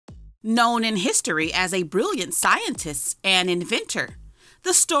Known in history as a brilliant scientist and inventor,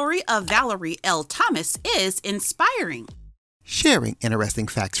 the story of Valerie L. Thomas is inspiring. Sharing interesting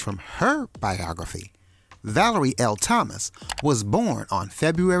facts from her biography, Valerie L. Thomas was born on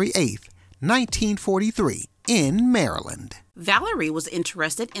February 8, 1943, in Maryland. Valerie was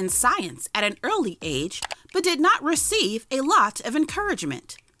interested in science at an early age, but did not receive a lot of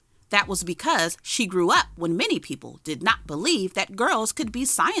encouragement. That was because she grew up when many people did not believe that girls could be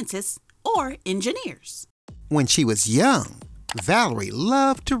scientists or engineers. When she was young, Valerie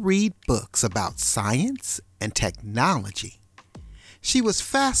loved to read books about science and technology. She was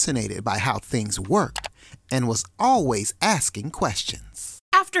fascinated by how things worked and was always asking questions.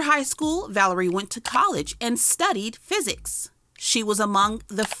 After high school, Valerie went to college and studied physics. She was among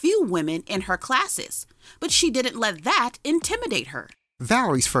the few women in her classes, but she didn't let that intimidate her.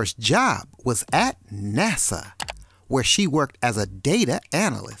 Valerie's first job was at NASA, where she worked as a data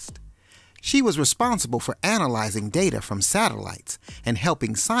analyst. She was responsible for analyzing data from satellites and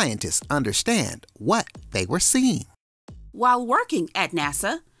helping scientists understand what they were seeing. While working at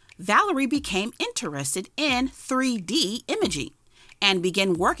NASA, Valerie became interested in 3D imaging and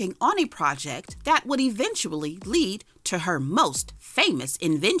began working on a project that would eventually lead to her most famous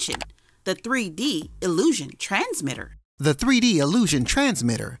invention, the 3D illusion transmitter. The 3D illusion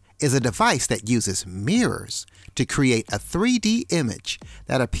transmitter is a device that uses mirrors to create a 3D image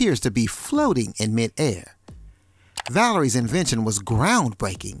that appears to be floating in midair. Valerie's invention was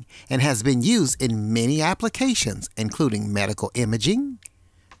groundbreaking and has been used in many applications, including medical imaging,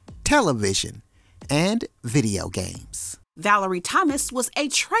 television, and video games. Valerie Thomas was a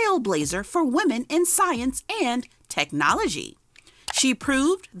trailblazer for women in science and technology. She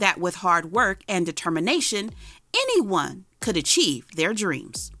proved that with hard work and determination, anyone could achieve their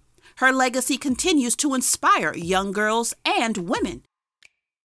dreams. Her legacy continues to inspire young girls and women.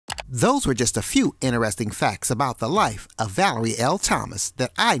 Those were just a few interesting facts about the life of Valerie L. Thomas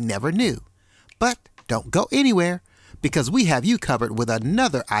that I never knew. But don't go anywhere, because we have you covered with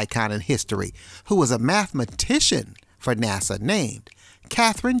another icon in history who was a mathematician for NASA named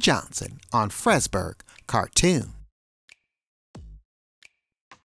Katherine Johnson on Fresburg Cartoon.